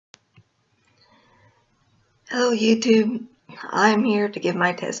Hello YouTube, I'm here to give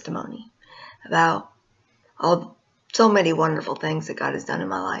my testimony about so many wonderful things that God has done in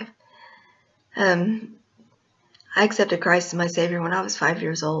my life. I accepted Christ as my Savior when I was 5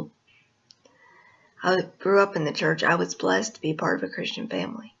 years old. I grew up in the church. I was blessed to be part of a Christian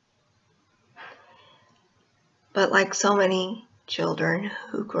family. But like so many children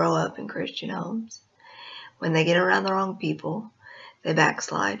who grow up in Christian homes, when they get around the wrong people, they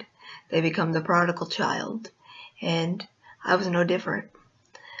backslide. They become the prodigal child. And I was no different.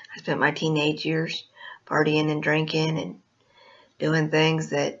 I spent my teenage years partying and drinking and doing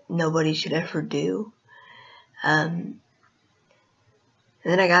things that nobody should ever do. And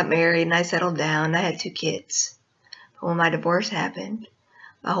then I got married and I settled down. I had 2 kids. But when my divorce happened,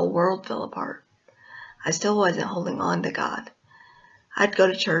 my whole world fell apart. I still wasn't holding on to God. I'd go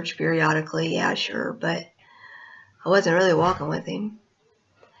to church periodically, yeah, sure, but I wasn't really walking with Him.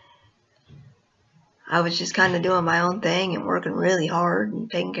 I was just kind of doing my own thing and working really hard and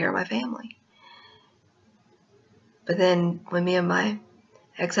taking care of my family. But then when me and my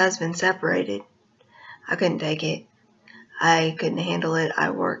ex-husband separated, I couldn't take it. I couldn't handle it.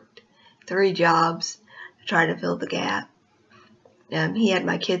 I worked 3 jobs to try to fill the gap. He had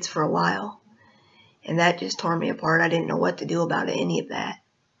my kids for a while, and that just tore me apart. I didn't know what to do about any of that.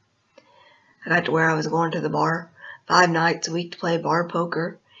 I got to where I was going to the bar 5 nights a week to play bar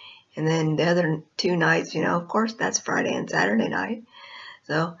poker, and then the other 2 nights, of course, that's Friday and Saturday night.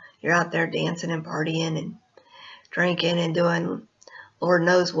 So you're out there dancing and partying and drinking and doing Lord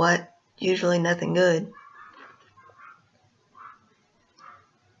knows what, usually nothing good.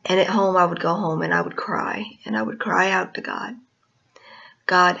 And at home, I would go home and I would cry, and I would cry out to God.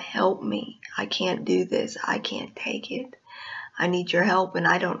 God, help me. I can't do this. I can't take it. I need your help, and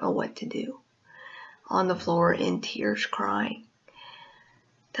I don't know what to do. On the floor in tears, crying.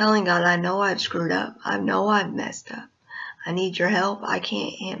 Telling God, I know I've screwed up. I know I've messed up. I need your help. I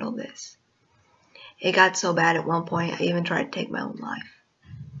can't handle this. It got so bad at one point, I even tried to take my own life.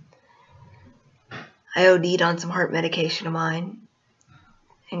 I OD'd on some heart medication of mine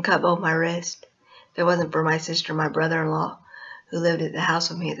and cut both my wrists. If it wasn't for my sister, my brother-in-law, who lived at the house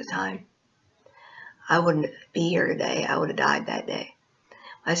with me at the time, I wouldn't be here today. I would have died that day.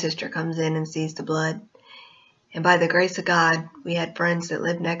 My sister comes in and sees the blood. And by the grace of God, we had friends that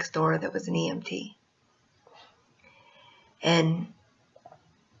lived next door that was an EMT. And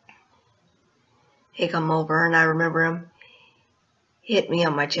he come over, and I remember him hit me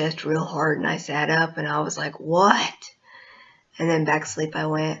on my chest real hard, and I sat up, and I was like, what? And then back to sleep I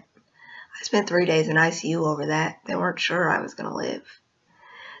went. I spent 3 days in ICU over that. They weren't sure I was going to live.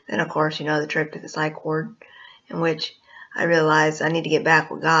 Then, of course, the trip to the psych ward, in which I realized I need to get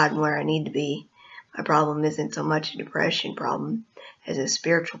back with God and where I need to be. My problem isn't so much a depression problem as a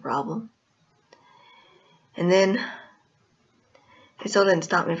spiritual problem. And then it still didn't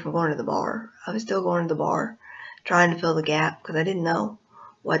stop me from going to the bar. I was still going to the bar, trying to fill the gap because I didn't know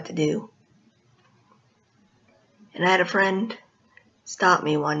what to do. And I had a friend stop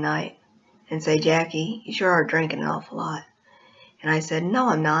me one night and say, Jackie, you sure are drinking an awful lot. And I said, no,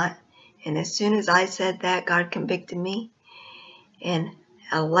 I'm not. And as soon as I said that, God convicted me, and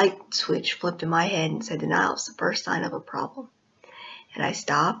a light switch flipped in my head and said, denial is the first sign of a problem. And I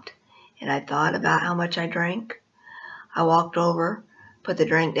stopped, and I thought about how much I drank. I walked over, put the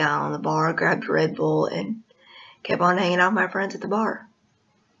drink down on the bar, grabbed a Red Bull, and kept on hanging out with my friends at the bar.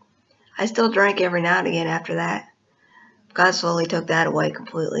 I still drank every now and again after that. God slowly took that away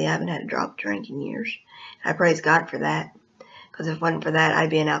completely. I haven't had a drop of drink in years. And I praise God for that, because if it wasn't for that, I'd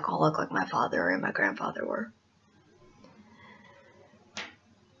be an alcoholic like my father and my grandfather were.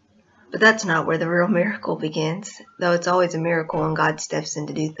 But that's not where the real miracle begins, though it's always a miracle when God steps in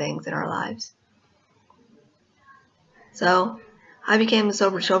to do things in our lives. So, I became the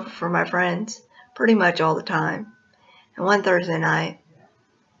sober chauffeur for my friends pretty much all the time. And one Thursday night,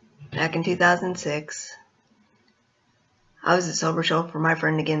 back in 2006, I was the sober chauffeur for my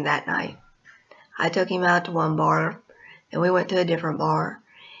friend again that night. I took him out to one bar, then we went to a different bar,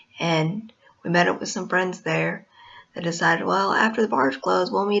 and we met up with some friends there that decided, well, after the bar's closed,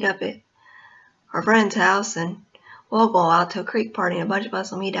 we'll meet up at our friend's house and we'll go out to a creek party and a bunch of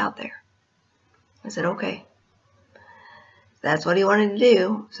us will meet out there. I said, okay. That's what he wanted to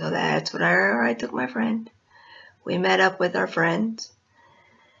do, so that's what I took my friend. We met up with our friends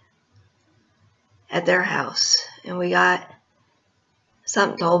at their house, and we got,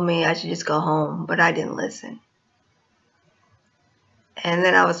 something told me I should just go home, but I didn't listen. And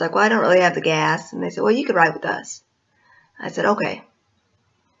then I was like, well, I don't really have the gas. And they said, well, you could ride with us. I said, okay.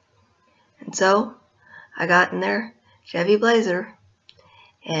 And so I got in their Chevy Blazer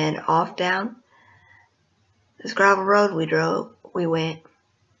and off down This gravel road we went.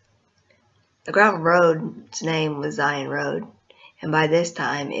 The gravel road's name was Zion Road, and by this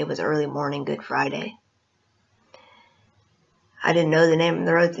time it was early morning Good Friday. I didn't know the name of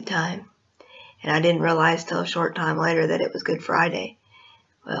the road at the time, and I didn't realize till a short time later that it was Good Friday.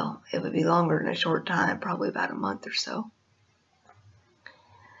 Well, it would be longer than a short time, probably about a month or so,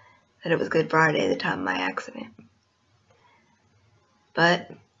 that it was Good Friday, the time of my accident. But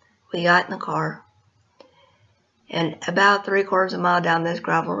we got in the car, and about 3/4 of a mile down this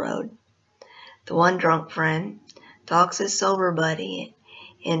gravel road, the one drunk friend talks his sober buddy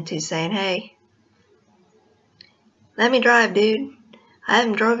into saying, "Hey, let me drive, dude. I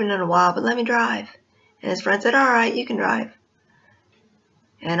haven't driven in a while, but let me drive." And his friend said, "All right, you can drive."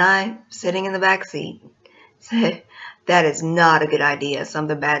 And I, sitting in the back seat, said, "That is not a good idea.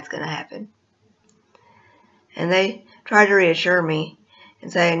 Something bad's going to happen." And they tried to reassure me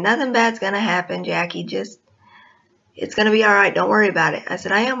and say, "Nothing bad's going to happen, Jackie. It's going to be all right. Don't worry about it." I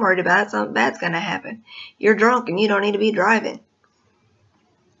said, "I am worried about it. Something bad's going to happen. You're drunk and you don't need to be driving."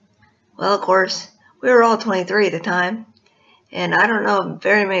 Well, of course, we were all 23 at the time. And I don't know of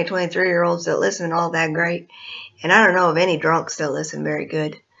very many 23-year-olds that listen all that great. And I don't know of any drunks that listen very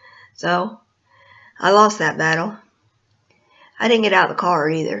good. So, I lost that battle. I didn't get out of the car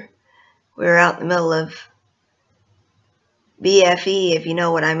either. We were out in the middle of BFE, if you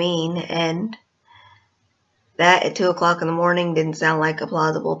know what I mean. And that at 2 o'clock in the morning didn't sound like a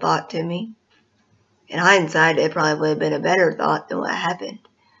plausible thought to me. In hindsight, it probably would have been a better thought than what happened.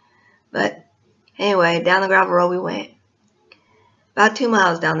 But anyway, down the gravel road we went. About 2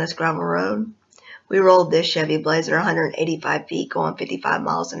 miles down this gravel road, we rolled this Chevy Blazer 185 feet going 55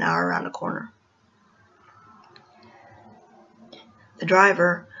 miles an hour around the corner. The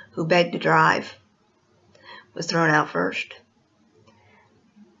driver, who begged to drive, was thrown out first.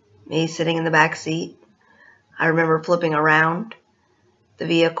 Me sitting in the back seat, I remember flipping around the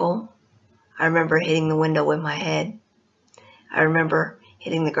vehicle. I remember hitting the window with my head. I remember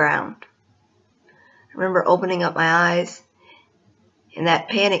hitting the ground. I remember opening up my eyes. And that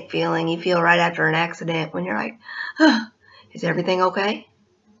panic feeling you feel right after an accident when you're like, is everything okay?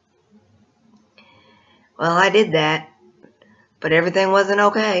 Well, I did that, but everything wasn't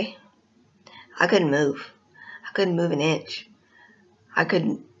okay. I couldn't move. I couldn't move an inch. I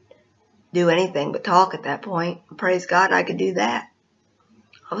couldn't do anything but talk at that point. Praise God, I could do that.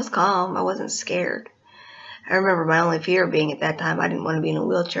 I was calm. I wasn't scared. I remember my only fear being at that time I didn't want to be in a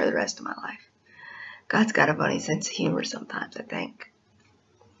wheelchair the rest of my life. God's got a funny sense of humor sometimes, I think.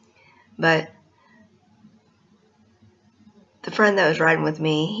 But the friend that was riding with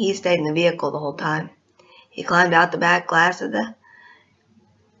me, he stayed in the vehicle the whole time. He climbed out the back glass of the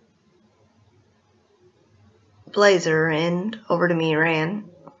Blazer and over to me ran,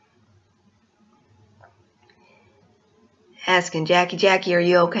 asking, Jackie, are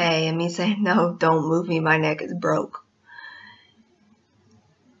you okay? And me saying, "No, don't move me. My neck is broke."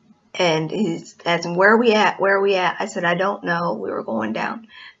 And he's asking, "Where are we at? Where are we at?" I said, "I don't know. We were going down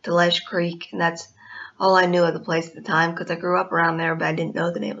to Lesh Creek." And that's all I knew of the place at the time because I grew up around there, but I didn't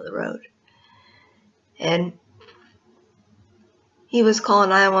know the name of the road. And he was calling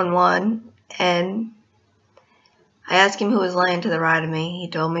 911, and I asked him who was laying to the right of me. He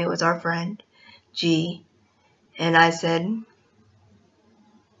told me it was our friend, G. And I said, and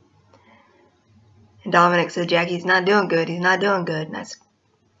Dominic said, "Jackie, he's not doing good. He's not doing good." And I said,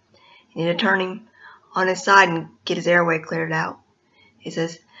 "You need to turn him on his side and get his airway cleared out." He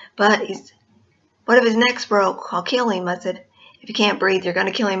says, "But what if his neck's broke? I'll kill him." I said, "If he can't breathe, you're going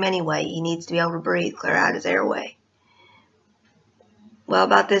to kill him anyway. He needs to be able to breathe, clear out his airway." Well,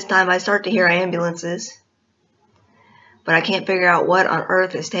 about this time, I start to hear ambulances, but I can't figure out what on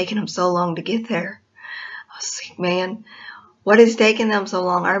earth is taking them so long to get there. I was like, man, what is taking them so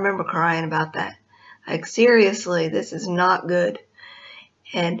long? I remember crying about that. Like, seriously, this is not good.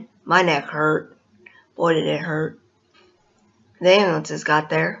 And my neck hurt. Boy, did it hurt. The ambulances got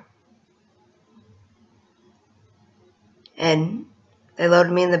there. And they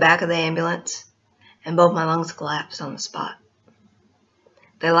loaded me in the back of the ambulance, and both my lungs collapsed on the spot.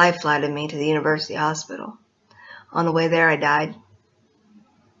 They life-flighted me to the university hospital. On the way there, I died.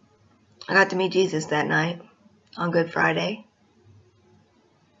 I got to meet Jesus that night on Good Friday.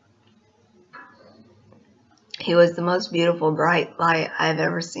 He was the most beautiful, bright light I've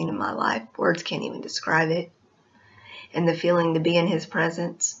ever seen in my life. Words can't even describe it. And the feeling to be in his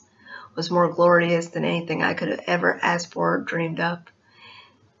presence was more glorious than anything I could have ever asked for or dreamed up.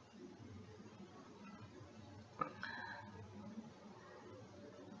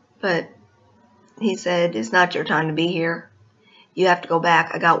 But he said, "It's not your time to be here. You have to go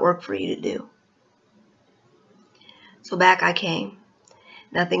back. I got work for you to do." So back I came.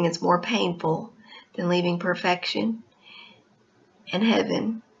 Nothing is more painful than leaving perfection and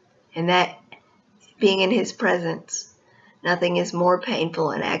heaven, and that being in His presence. Nothing is more painful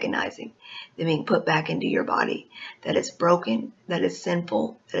and agonizing than being put back into your body that is broken, that is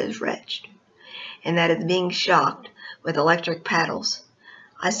sinful, that is wretched, and that is being shocked with electric paddles.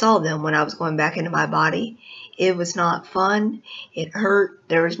 I saw them when I was going back into my body. It was not fun. It hurt.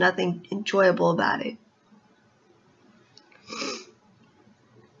 There was nothing enjoyable about it.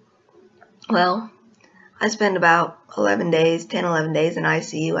 Well, I spent about 11 days in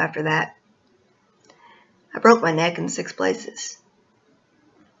ICU after that. I broke my neck in 6 places.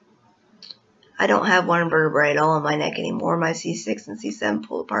 I don't have one vertebrae at all in my neck anymore. My C6 and C7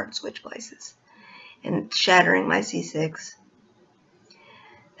 pulled apart and switched places, and shattering my C6.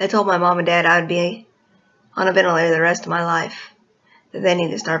 I told my mom and dad I would be on a ventilator the rest of my life, that they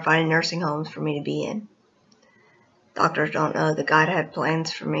need to start finding nursing homes for me to be in. Doctors don't know that God had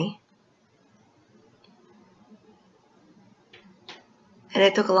plans for me. And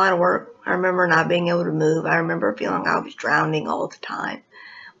it took a lot of work. I remember not being able to move. I remember feeling I was drowning all the time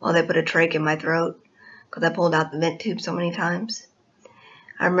while they put a trach in my throat because I pulled out the vent tube so many times.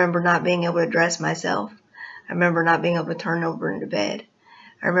 I remember not being able to dress myself. I remember not being able to turn over into bed.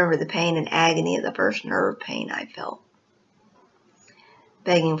 I remember the pain and agony of the first nerve pain I felt,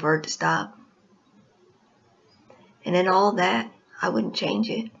 begging for it to stop. And in all that, I wouldn't change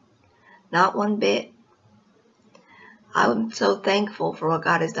it. Not one bit. I'm so thankful for what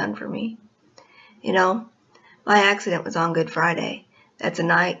God has done for me. You know, my accident was on Good Friday. That's a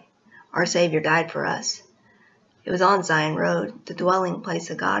night our Savior died for us. It was on Zion Road. The dwelling place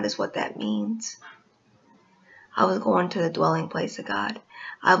of God is what that means. I was going to the dwelling place of God.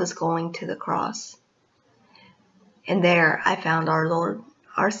 I was going to the cross. And there I found our Lord,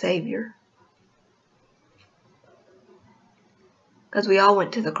 our Savior. Because we all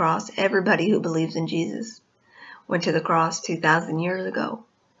went to the cross. Everybody who believes in Jesus went to the cross 2,000 years ago.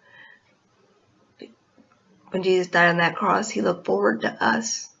 When Jesus died on that cross, He looked forward to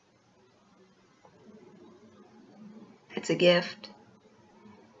us. It's a gift.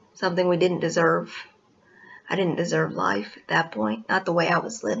 Something we didn't deserve. I didn't deserve life at that point. Not the way I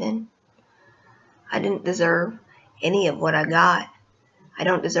was living. I didn't deserve any of what I got. I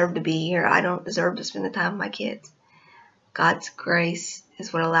don't deserve to be here. I don't deserve to spend the time with my kids. God's grace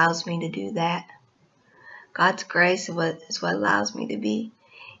is what allows me to do that. God's grace is what allows me to be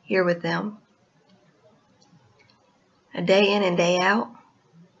here with them. A day in and day out,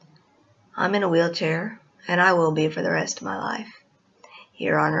 I'm in a wheelchair, and I will be for the rest of my life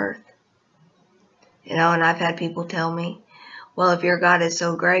here on earth. You know, and I've had people tell me, well, if your God is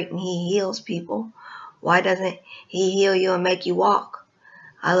so great and He heals people, why doesn't He heal you and make you walk?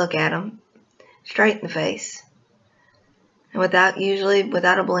 I look at them straight in the face. And usually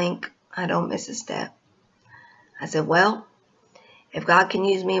without a blink, I don't miss a step. I said, well, if God can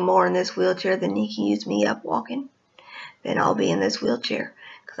use me more in this wheelchair than He can use me up walking, then I'll be in this wheelchair.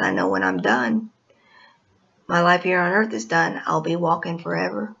 Because I know when I'm done, my life here on earth is done, I'll be walking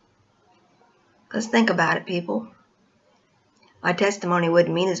forever. Because think about it, people. My testimony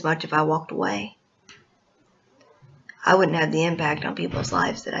wouldn't mean as much if I walked away. I wouldn't have the impact on people's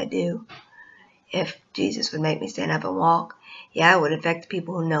lives that I do. If Jesus would make me stand up and walk, yeah, it would affect the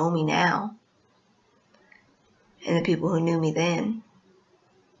people who know me now. And the people who knew me then.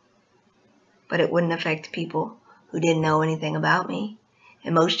 But it wouldn't affect people who didn't know anything about me.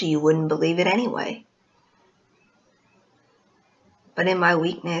 And most of you wouldn't believe it anyway. But in my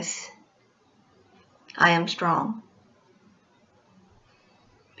weakness, I am strong.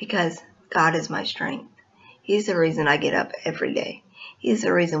 Because God is my strength. He's the reason I get up every day. He's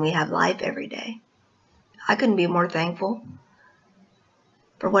the reason we have life every day. I couldn't be more thankful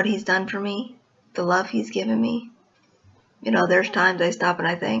for what He's done for me, the love He's given me. You know, there's times I stop and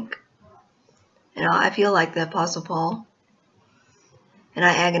I think, you know, I feel like the Apostle Paul. And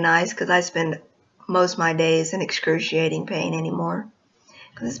I agonize because I spend most of my days in excruciating pain anymore.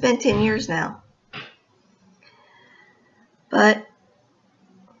 Because it's been 10 years now. But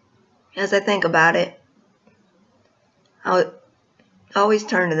as I think about it, I would always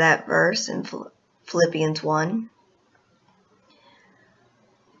turn to that verse in Philippians 1.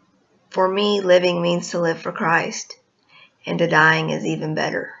 For me, living means to live for Christ, and to dying is even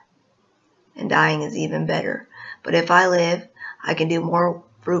better. And dying is even better. But if I live, I can do more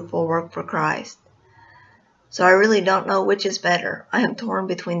fruitful work for Christ. So I really don't know which is better. I am torn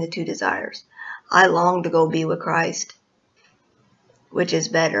between the two desires. I long to go be with Christ. Which is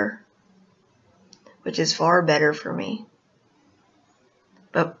better? Which is far better for me.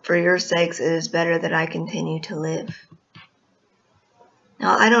 But for your sakes, it is better that I continue to live.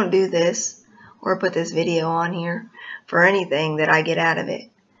 Now, I don't do this or put this video on here for anything that I get out of it,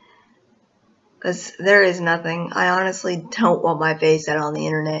 because there is nothing. I honestly don't want my face out on the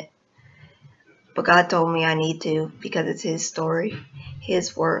internet. But God told me I need to, because it's His story,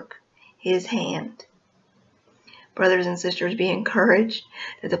 His work, His hand. Brothers and sisters, be encouraged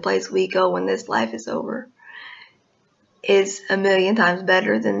that the place we go when this life is over is a million times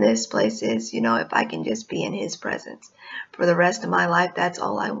better than this place is. You know, if I can just be in His presence for the rest of my life, that's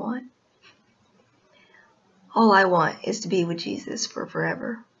all I want. All I want is to be with Jesus for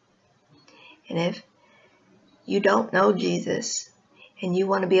forever. And if you don't know Jesus and you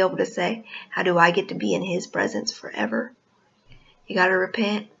want to be able to say, how do I get to be in His presence forever? You got to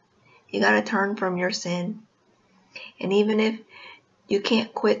repent. You got to turn from your sin. And even if you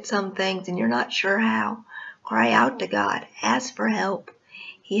can't quit some things and you're not sure how, cry out to God. Ask for help.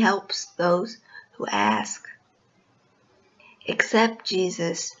 He helps those who ask. Accept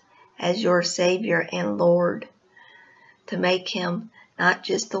Jesus as your Savior and Lord, to make Him not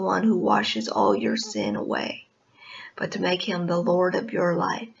just the one who washes all your sin away, but to make Him the Lord of your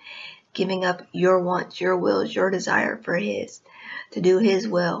life, giving up your wants, your wills, your desire for His, to do His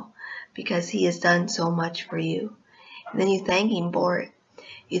will, because He has done so much for you. And then you thank Him for it.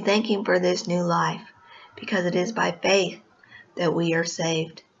 You thank Him for this new life, because it is by faith that we are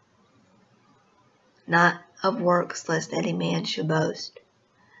saved, not of works, lest any man should boast.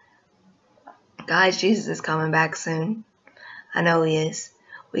 Guys, Jesus is coming back soon. I know He is.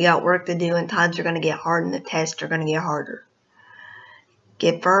 We got work to do, and times are going to get hard, and the tests are going to get harder.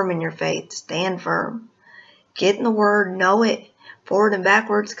 Get firm in your faith. Stand firm. Get in the Word. Know it forward and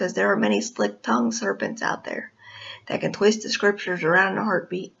backwards, because there are many slick-tongued serpents out there that can twist the scriptures around in a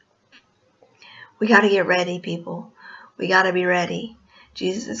heartbeat. We got to get ready, people. We got to be ready.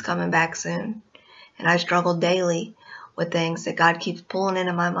 Jesus is coming back soon. And I struggle daily with things that God keeps pulling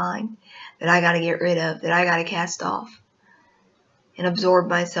into my mind that I got to get rid of, that I got to cast off, and absorb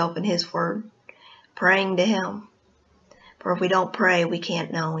myself in His Word, praying to Him. For if we don't pray, we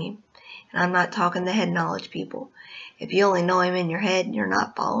can't know Him. And I'm not talking the head knowledge people. If you only know Him in your head, you're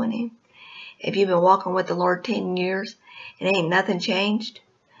not following Him. If you've been walking with the Lord 10 years and ain't nothing changed,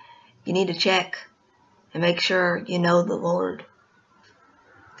 you need to check and make sure you know the Lord.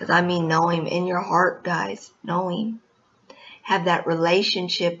 Because I mean know Him in your heart, guys. Know Him. Have that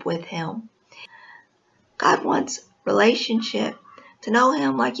relationship with Him. God wants relationship. To know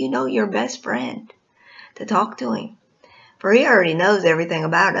Him like you know your best friend. To talk to Him. For He already knows everything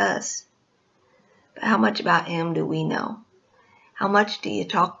about us. But how much about Him do we know? How much do you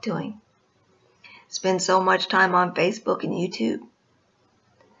talk to Him? Spend so much time on Facebook and YouTube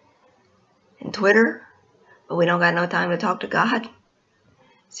and Twitter, but we don't got no time to talk to God?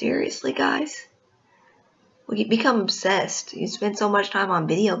 Seriously, guys? We become obsessed. You spend so much time on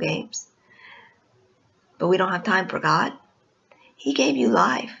video games, but we don't have time for God. He gave you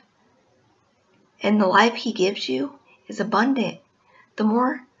life, and the life He gives you is abundant. The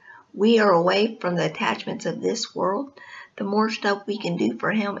more we are away from the attachments of this world, the more stuff we can do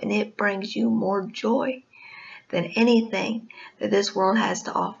for Him, and it brings you more joy than anything that this world has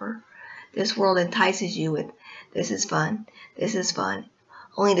to offer. This world entices you with, this is fun,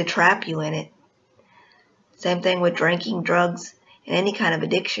 only to trap you in it. Same thing with drinking, drugs, and any kind of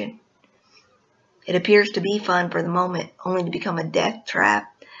addiction. It appears to be fun for the moment, only to become a death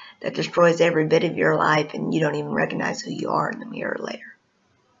trap that destroys every bit of your life, and you don't even recognize who you are in the mirror later.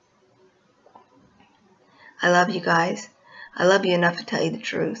 I love you guys. I love you enough to tell you the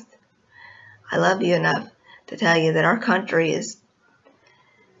truth. I love you enough to tell you that our country is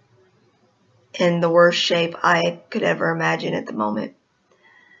in the worst shape I could ever imagine at the moment.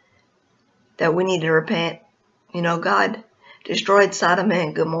 That we need to repent. You know, God destroyed Sodom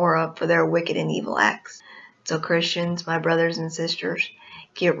and Gomorrah for their wicked and evil acts. So Christians, my brothers and sisters,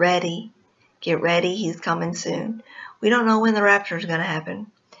 get ready. Get ready. He's coming soon. We don't know when the rapture is going to happen.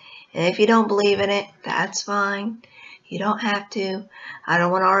 And if you don't believe in it, that's fine. You don't have to. I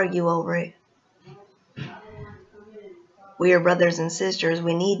don't want to argue over it. We are brothers and sisters.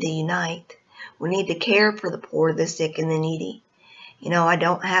 We need to unite. We need to care for the poor, the sick, and the needy. You know, I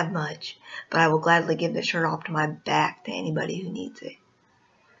don't have much, but I will gladly give the shirt off to my back to anybody who needs it.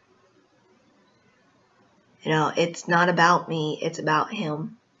 You know, it's not about me. It's about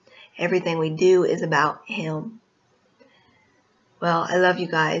Him. Everything we do is about Him. Well, I love you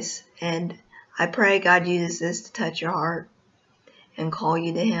guys, and I pray God uses this to touch your heart and call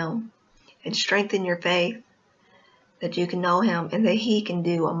you to Him and strengthen your faith, that you can know Him and that He can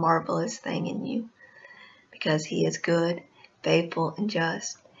do a marvelous thing in you, because He is good, faithful, and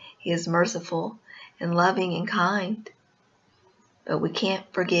just. He is merciful and loving and kind. But we can't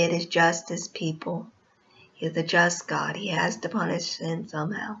forget His justice, people. He is a just God. He has to punish sin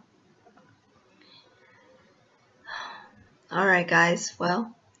somehow. Alright guys,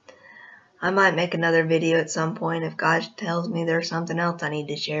 well, I might make another video at some point if God tells me there's something else I need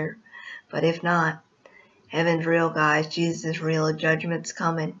to share. But if not, heaven's real, guys. Jesus is real. Judgment's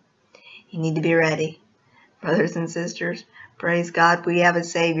coming. You need to be ready. Brothers and sisters, praise God, we have a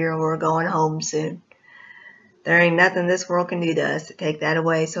Savior and we're going home soon. There ain't nothing this world can do to us to take that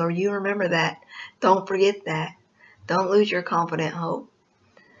away. So you remember that. Don't forget that. Don't lose your confident hope.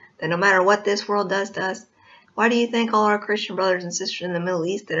 That no matter what this world does to us, why do you think all our Christian brothers and sisters in the Middle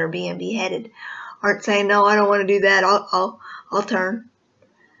East that are being beheaded aren't saying, no, I don't want to do that, I'll turn?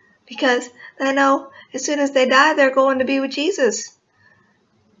 Because they know as soon as they die, they're going to be with Jesus.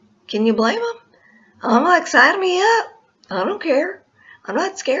 Can you blame them? I'm like, sign me up. I don't care. I'm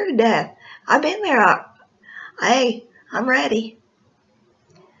not scared to death. I've been there. Hey, I'm ready.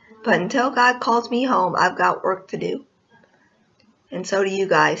 But until God calls me home, I've got work to do. And so do you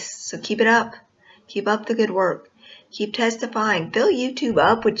guys. So keep it up. Keep up the good work. Keep testifying. Fill YouTube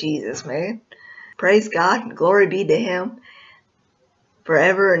up with Jesus, man. Praise God. Glory be to Him.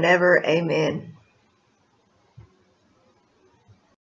 Forever and ever. Amen.